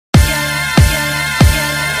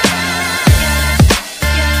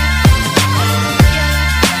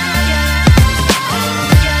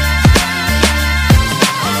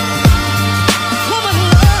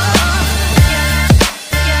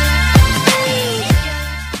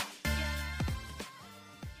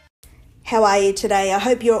How are you today? I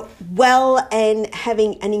hope you're well and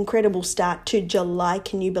having an incredible start to July.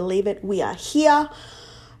 Can you believe it? We are here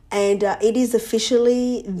and it is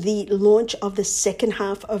officially the launch of the second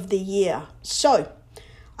half of the year. So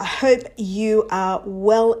I hope you are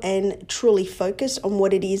well and truly focused on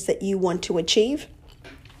what it is that you want to achieve.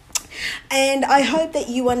 And I hope that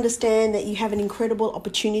you understand that you have an incredible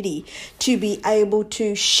opportunity to be able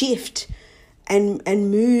to shift and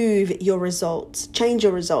move your results, change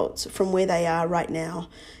your results from where they are right now,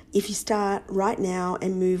 if you start right now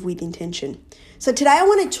and move with intention. So today I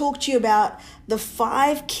want to talk to you about the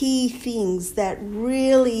 5 key things that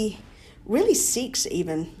really 6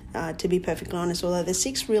 even, to be perfectly honest, although the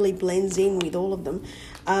 6 really blends in with all of them.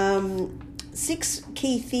 6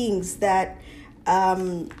 key things that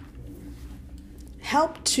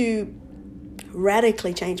helped to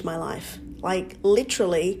radically change my life. Like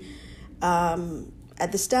literally,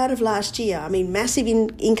 at the start of last year, massive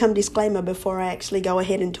income disclaimer before I actually go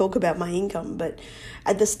ahead and talk about my income. But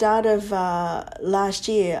at the start of last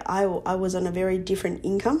year, I was on a very different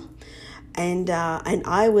income, and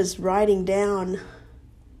I was writing down,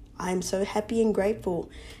 I'm so happy and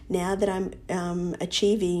grateful now that I'm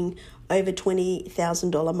achieving over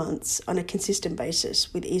 $20,000 months on a consistent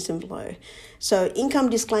basis with ease and flow. So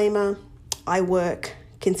income disclaimer, I work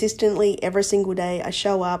consistently every single day. I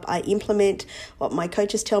show up, I implement what my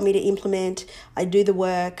coaches tell me to implement, I do the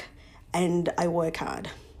work, and I work hard.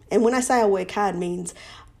 And when I say I work hard, means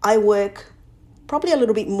I work probably a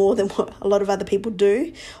little bit more than what a lot of other people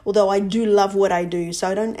do, although I do love what I do. So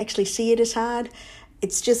I don't actually see it as hard.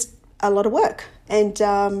 It's just a lot of work. And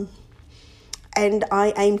I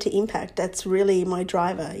aim to impact. That's really my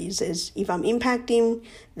driver, is if I'm impacting,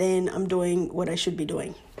 then I'm doing what I should be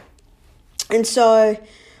doing. And so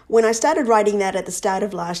when I started writing that at the start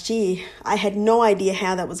of last year, I had no idea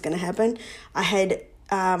how that was going to happen.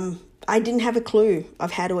 I didn't have a clue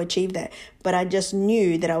of how to achieve that, but I just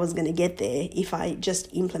knew that I was going to get there if I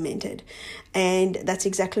just implemented. And that's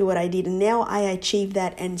exactly what I did. And now I achieve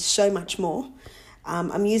that and so much more.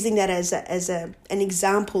 I'm using that as an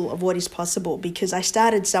example of what is possible, because I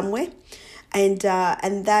started somewhere, and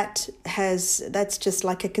that's just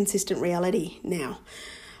like a consistent reality now.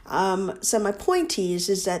 So my point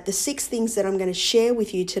is that the 6 things that I'm going to share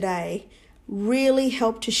with you today really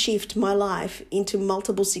help to shift my life into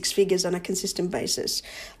multiple 6 figures on a consistent basis.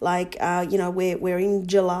 Like, we're in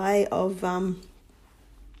July of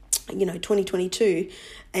 2022,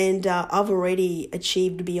 and I've already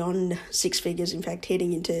achieved beyond 6 figures. In fact,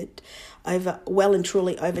 heading into well and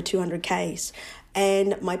truly over 200Ks.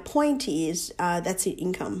 And my point is, that's the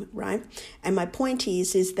income, right? And my point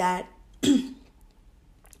is that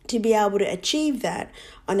to be able to achieve that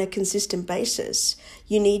on a consistent basis,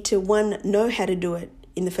 you need to, 1, know how to do it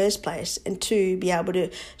in the first place, and 2, be able to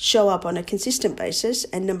show up on a consistent basis,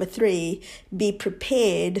 and number 3, be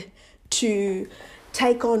prepared to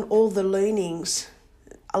take on all the learnings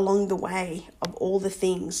along the way of all the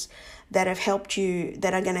things that have helped you,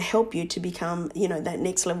 that are going to help you to become, that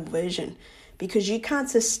next level version. Because you can't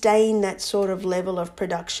sustain that sort of level of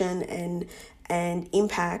production and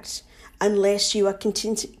impact unless you are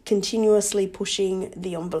continuously pushing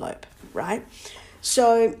the envelope, right?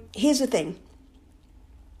 So here's the thing.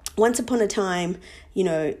 Once upon a time,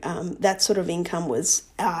 that sort of income was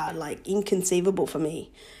like inconceivable for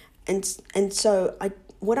me. And so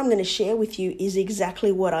what I'm going to share with you is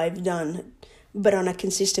exactly what I've done, but on a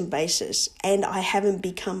consistent basis. And I haven't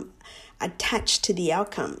become attached to the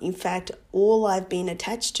outcome. In fact, all I've been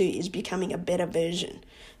attached to is becoming a better version.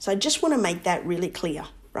 So I just want to make that really clear,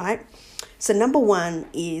 right? So number 1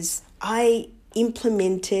 is I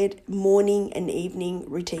implemented morning and evening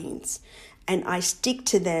routines, and I stick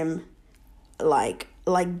to them like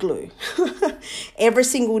glue. Every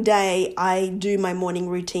single day I do my morning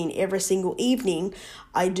routine. Every single evening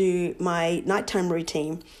I do my nighttime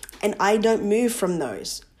routine, and I don't move from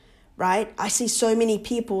those, right? I see so many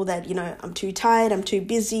people that, I'm too tired, I'm too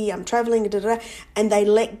busy, I'm traveling, and they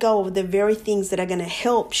let go of the very things that are going to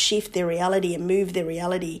help shift their reality and move their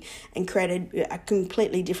reality and create a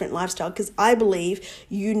completely different lifestyle. Because I believe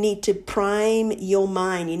you need to prime your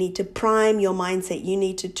mind. You need to prime your mindset. You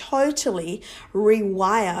need to totally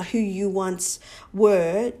rewire who you once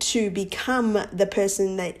were to become the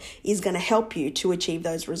person that is going to help you to achieve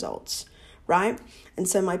those results, right? And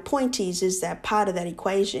so my point is that part of that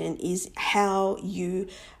equation is how you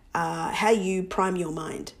prime your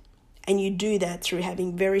mind. And you do that through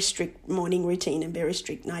having very strict morning routine and very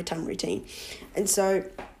strict nighttime routine. And so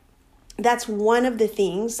that's one of the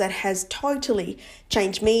things that has totally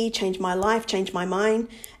changed me, changed my life, changed my mind,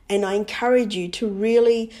 And I encourage you to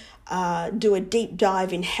really do a deep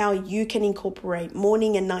dive in how you can incorporate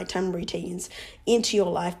morning and nighttime routines into your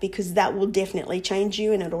life, because that will definitely change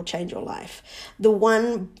you and it'll change your life. The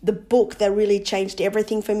book that really changed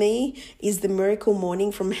everything for me is The Miracle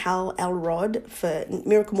Morning from Hal Elrod, for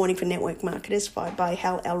Miracle Morning for Network Marketers by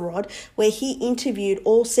Hal Elrod, where he interviewed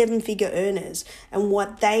all 7-figure earners and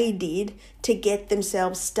what they did to get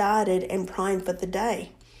themselves started and primed for the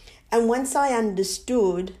day. And once I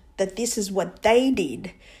understood that this is what they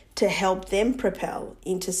did to help them propel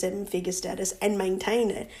into 7-figure status and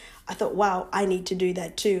maintain it, I thought, wow, I need to do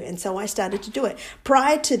that too. And so I started to do it.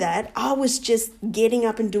 Prior to that, I was just getting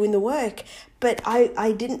up and doing the work, but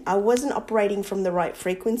I wasn't operating from the right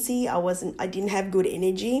frequency. I didn't have good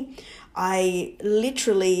energy. I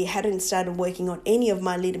literally hadn't started working on any of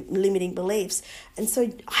my limiting beliefs. And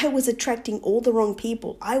so I was attracting all the wrong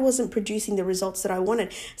people. I wasn't producing the results that I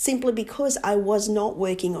wanted simply because I was not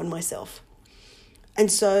working on myself. And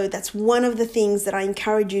so that's one of the things that I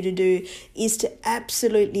encourage you to do, is to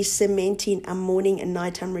absolutely cement in a morning and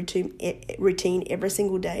nighttime routine every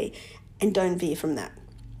single day, and don't veer from that.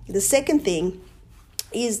 The second thing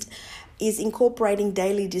is incorporating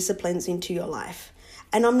daily disciplines into your life.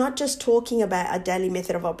 And I'm not just talking about a daily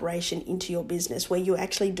method of operation into your business where you're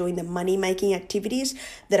actually doing the money-making activities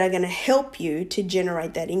that are going to help you to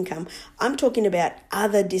generate that income. I'm talking about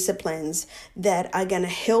other disciplines that are going to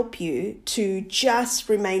help you to just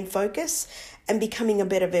remain focused and becoming a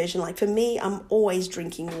better version. Like for me, I'm always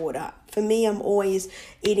drinking water. For me, I'm always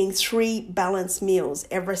eating 3 balanced meals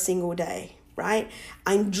every single day. Right?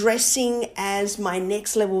 I'm dressing as my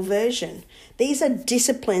next level version. These are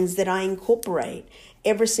disciplines that I incorporate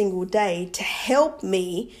every single day to help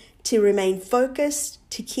me to remain focused,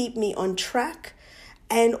 to keep me on track,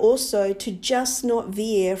 and also to just not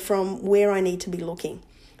veer from where I need to be looking,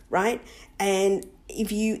 right? And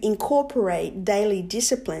if you incorporate daily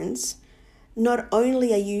disciplines, not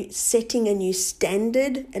only are you setting a new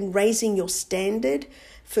standard and raising your standard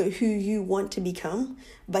for who you want to become,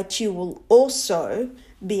 but you will also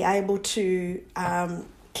be able to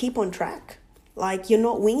keep on track. Like, you're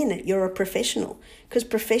not winging it, you're a professional. Because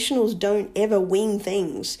professionals don't ever wing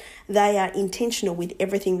things. They are intentional with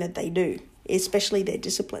everything that they do, especially their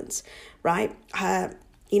disciplines, right? The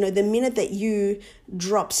minute that you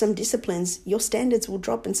drop some disciplines, your standards will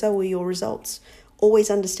drop and so will your results. Always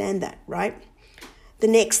understand that, right? The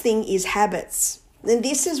next thing is habits. And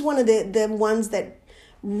this is one of the ones that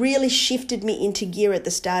really shifted me into gear at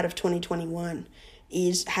the start of 2021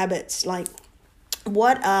 is habits. Like,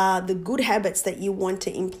 what are the good habits that you want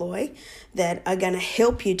to employ that are going to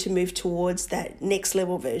help you to move towards that next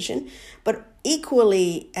level version? But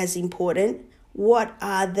equally as important, what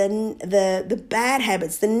are the bad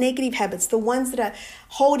habits, the negative habits, the ones that are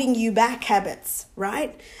holding you back habits,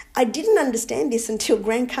 right? I didn't understand this until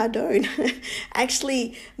Grant Cardone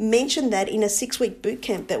actually mentioned that in a 6-week boot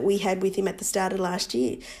camp that we had with him at the start of last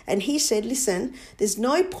year. And he said, listen, there's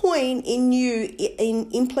no point in you in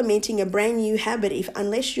implementing a brand new habit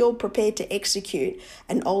unless you're prepared to execute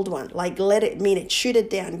an old one. Like, shoot it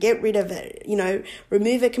down, get rid of it,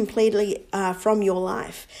 remove it completely from your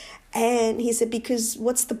life. And he said, because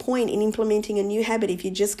what's the point in implementing a new habit if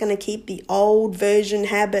you're just going to keep the old version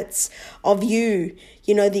habits of you,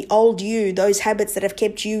 the old you, those habits that have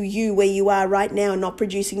kept you where you are right now and not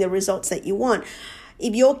producing the results that you want.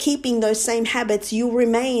 If you're keeping those same habits, you'll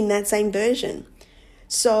remain that same version.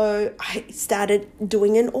 So I started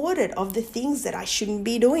doing an audit of the things that I shouldn't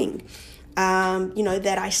be doing,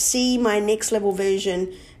 that I see my next level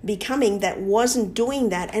version becoming that wasn't doing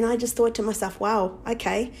that. And I just thought to myself, wow,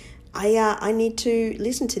 okay, I need to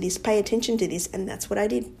listen to this, pay attention to this. And that's what I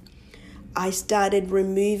did. I started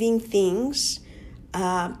removing things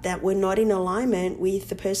that were not in alignment with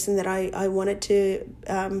the person that I wanted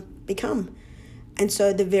to become. And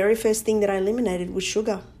so the very first thing that I eliminated was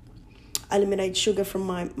sugar. I eliminated sugar from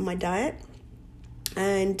my diet.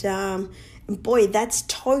 And boy, that's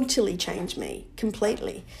totally changed me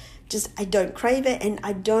completely. Just, I don't crave it, and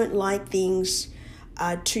I don't like things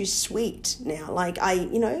too sweet now. Like,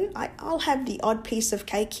 I'll have the odd piece of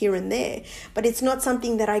cake here and there, but it's not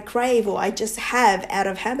something that I crave or I just have out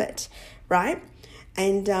of habit, right?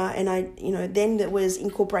 And I, then there was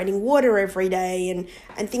incorporating water every day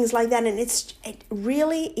and things like that. And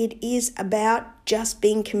it is about just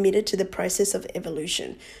being committed to the process of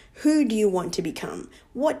evolution. Who do you want to become?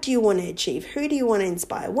 What do you want to achieve? Who do you want to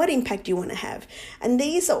inspire? What impact do you want to have? And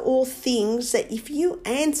these are all things that if you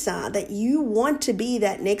answer that you want to be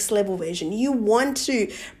that next level version, you want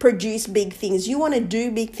to produce big things, you want to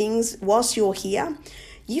do big things whilst you're here,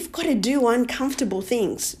 you've got to do uncomfortable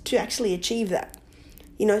things to actually achieve that.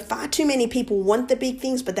 Far too many people want the big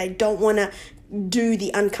things, but they don't want to do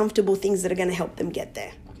the uncomfortable things that are going to help them get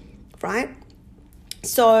there, right?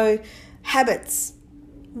 So habits.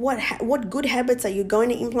 What good habits are you going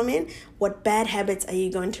to implement? What bad habits are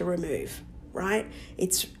you going to remove, right?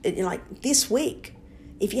 It's like this week.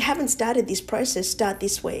 If you haven't started this process, start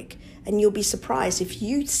this week. And you'll be surprised if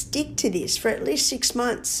you stick to this for at least 6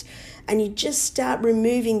 months and you just start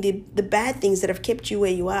removing the bad things that have kept you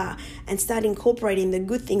where you are and start incorporating the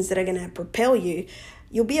good things that are going to propel you,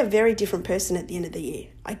 you'll be a very different person at the end of the year.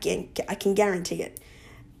 I can guarantee it.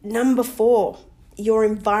 Number 4, your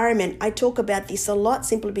environment. I talk about this a lot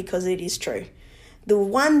simply because it is true. The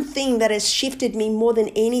one thing that has shifted me more than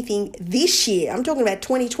anything this year, I'm talking about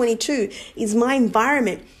 2022, is my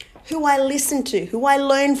environment. Who I listen to, who I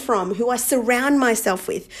learn from, who I surround myself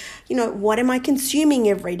with. What am I consuming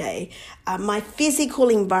every day? My physical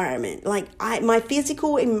environment. My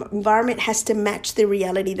physical environment has to match the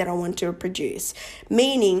reality that I want to produce.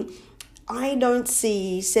 Meaning, I don't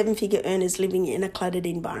see 7-figure earners living in a cluttered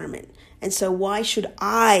environment. And so why should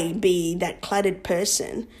I be that cluttered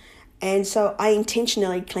person? And so I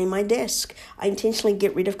intentionally clean my desk. I intentionally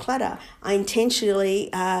get rid of clutter. I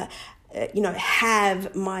intentionally have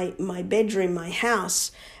my bedroom, my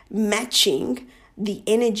house matching the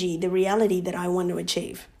energy, the reality that I want to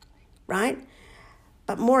achieve, right?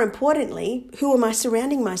 But more importantly, who am I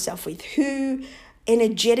surrounding myself with? Who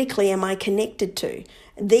energetically am I connected to?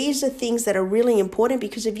 These are things that are really important,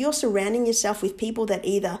 because if you're surrounding yourself with people that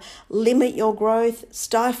either limit your growth,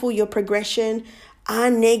 stifle your progression,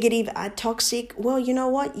 are negative, are toxic, well, you know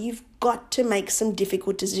what? You've got to make some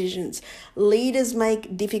difficult decisions. Leaders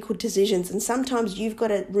make difficult decisions, and sometimes you've got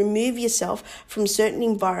to remove yourself from certain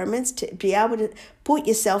environments to be able to put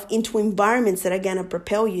yourself into environments that are going to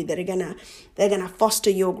propel you, they're going to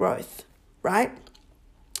foster your growth, right?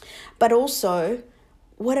 But also,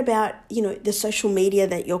 what about, the social media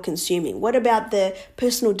that you're consuming? What about the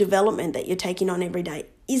personal development that you're taking on every day?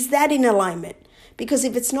 Is that in alignment? Because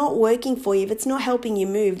if it's not working for you, if it's not helping you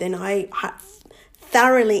move, then I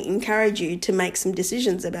thoroughly encourage you to make some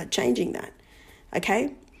decisions about changing that.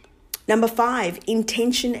 Okay? Number 5,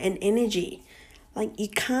 intention and energy. You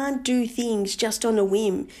can't do things just on a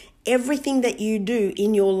whim. Everything that you do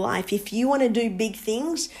in your life, if you want to do big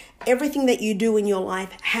things, everything that you do in your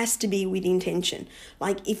life has to be with intention.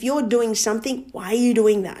 If you're doing something, why are you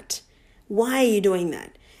doing that? Why are you doing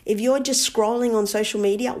that? If you're just scrolling on social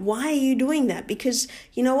media, why are you doing that? Because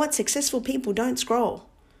you know what? Successful people don't scroll,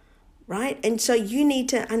 right? And so you need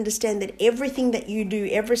to understand that everything that you do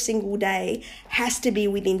every single day has to be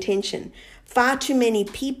with intention. Far too many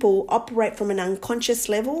people operate from an unconscious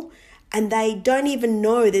level and they don't even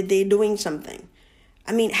know that they're doing something.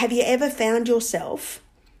 Have you ever found yourself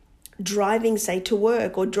driving, say, to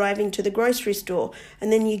work or driving to the grocery store,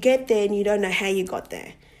 and then you get there and you don't know how you got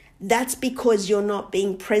there? That's because you're not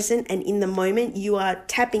being present and in the moment. You are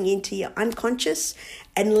tapping into your unconscious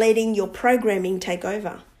and letting your programming take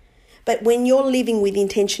over. But when you're living with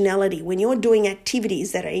intentionality, when you're doing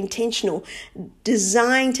activities that are intentional,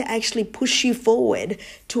 designed to actually push you forward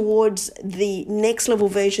towards the next level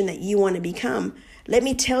version that you want to become, let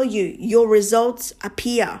me tell you, your results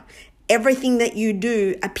appear. Everything that you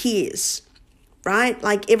do appears, right?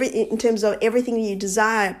 In terms of everything you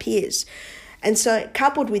desire appears. And so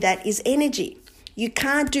coupled with that is energy. You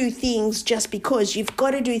can't do things just because. You've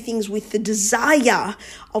got to do things with the desire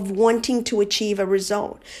of wanting to achieve a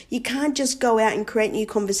result. You can't just go out and create new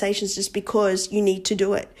conversations just because you need to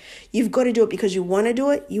do it. You've got to do it because you want to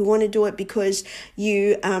do it. You want to do it because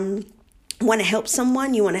you want to help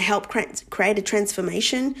someone. You want to help create a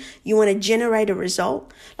transformation. You want to generate a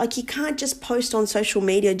result. You can't just post on social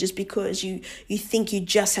media just because you think you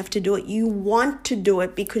just have to do it. You want to do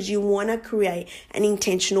it because you want to create an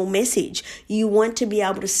intentional message. You want to be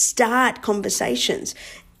able to start conversations.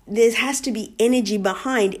 There has to be energy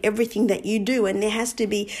behind everything that you do, and there has to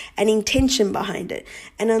be an intention behind it.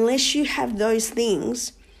 And unless you have those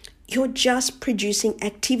things, you're just producing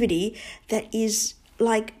activity that is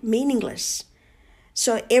meaningless.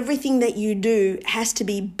 So everything that you do has to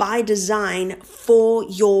be by design for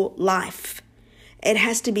your life. It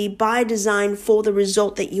has to be by design for the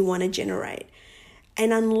result that you want to generate.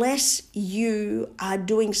 And unless you are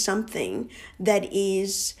doing something that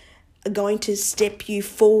is going to step you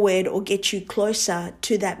forward or get you closer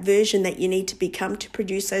to that version that you need to become to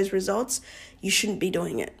produce those results, you shouldn't be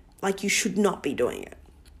doing it. You should not be doing it.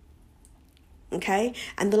 Okay?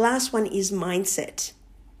 And the last one is mindset.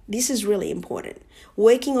 This is really important.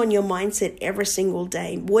 Working on your mindset every single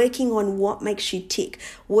day, working on what makes you tick,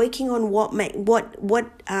 working on what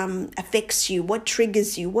affects you, what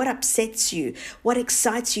triggers you, what upsets you, what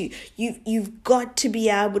excites you. You've got to be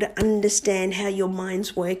able to understand how your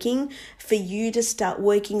mind's working for you to start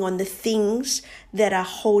working on the things that are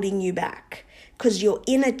holding you back. Because your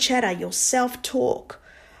inner chatter, your self-talk,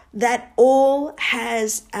 that all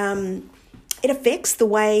has... it affects the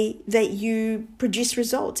way that you produce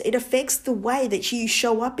results. It affects the way that you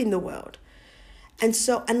show up in the world. And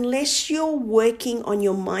so unless you're working on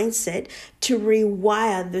your mindset to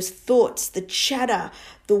rewire those thoughts, the chatter,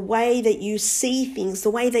 the way that you see things,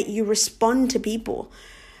 the way that you respond to people,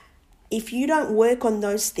 if you don't work on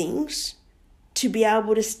those things to be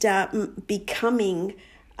able to start becoming,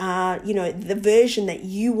 the version that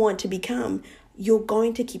you want to become, you're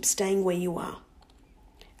going to keep staying where you are.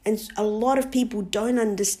 And a lot of people don't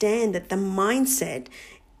understand that the mindset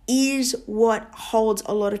is what holds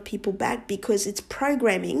a lot of people back, because it's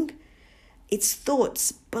programming, it's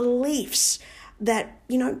thoughts, beliefs that,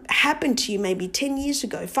 happened to you maybe 10 years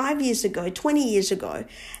ago, 5 years ago, 20 years ago,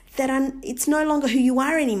 that it's no longer who you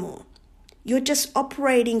are anymore. You're just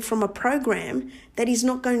operating from a program that is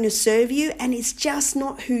not going to serve you, and it's just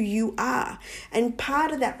not who you are. And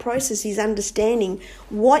part of that process is understanding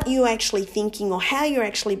what you're actually thinking, or how you're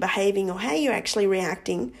actually behaving, or how you're actually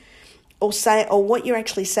reacting, or what you're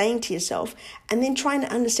actually saying to yourself, and then trying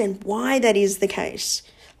to understand why that is the case.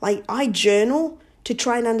 Like, I journal to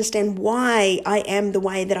try and understand why I am the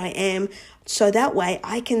way that I am, so that way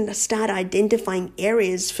I can start identifying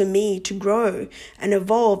areas for me to grow and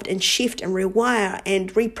evolve and shift and rewire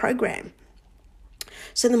and reprogram.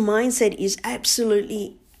 So the mindset is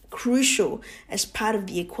absolutely crucial as part of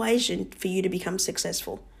the equation for you to become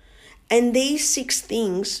successful. And these 6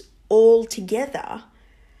 things all together,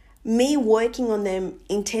 me working on them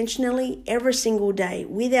intentionally every single day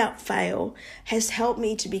without fail, has helped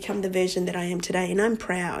me to become the version that I am today. And I'm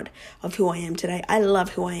proud of who I am today. I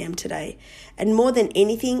love who I am today. And more than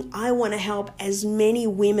anything, I want to help as many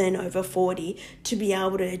women over 40 to be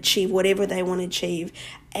able to achieve whatever they want to achieve.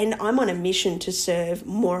 And I'm on a mission to serve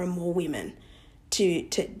more and more women to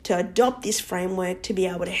adopt this framework, to be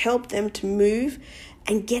able to help them to move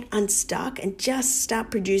and get unstuck and just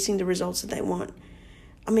start producing the results that they want.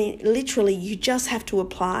 I mean, literally, you just have to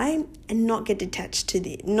apply and not get attached to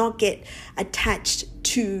the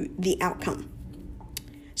outcome.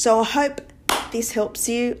 So I hope this helps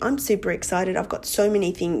you. I'm super excited. I've got so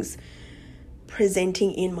many things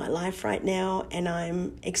presenting in my life right now, and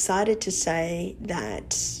I'm excited to say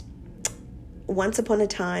that once upon a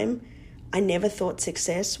time, I never thought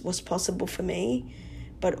success was possible for me,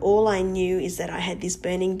 but all I knew is that I had this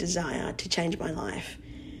burning desire to change my life.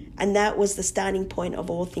 And that was the starting point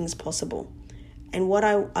of all things possible. And what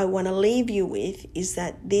I want to leave you with is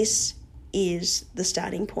that this is the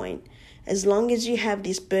starting point. As long as you have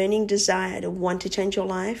this burning desire to want to change your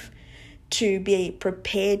life, to be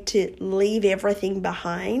prepared to leave everything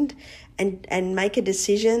behind and make a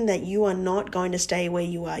decision that you are not going to stay where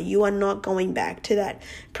you are. You are not going back to that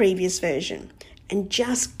previous version. And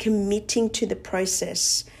just committing to the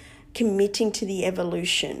process, committing to the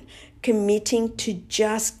evolution, committing to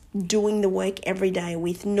just doing the work every day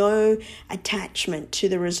with no attachment to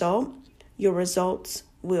the result, your results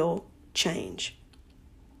will change.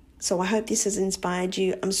 So I hope this has inspired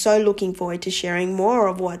you. I'm so looking forward to sharing more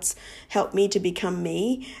of what's helped me to become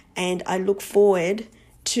me, and I look forward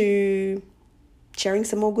to sharing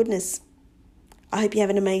some more goodness. I hope you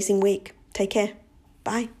have an amazing week. Take care.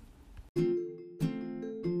 Bye.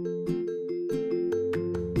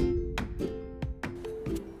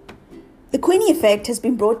 The Queenie Effect has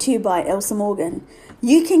been brought to you by Elsa Morgan.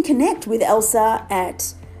 You can connect with Elsa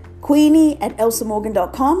at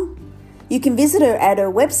queenie@elsamorgan.com. You can visit her at her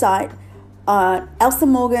website,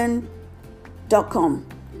 elsamorgan.com.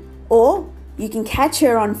 Or you can catch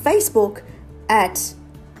her on Facebook at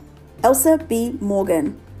Elsa B.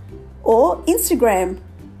 Morgan. Or Instagram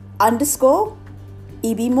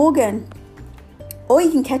 _EB Morgan. Or you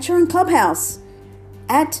can catch her on Clubhouse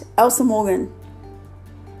at Elsa Morgan.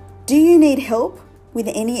 Do you need help with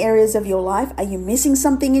any areas of your life? Are you missing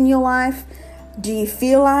something in your life? Do you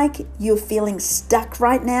feel like you're feeling stuck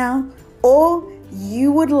right now? Or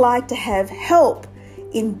you would like to have help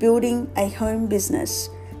in building a home business?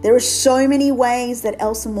 There are so many ways that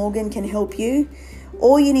Elsa Morgan can help you.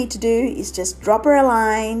 All you need to do is just drop her a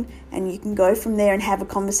line, and you can go from there and have a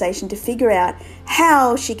conversation to figure out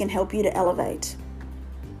how she can help you to elevate.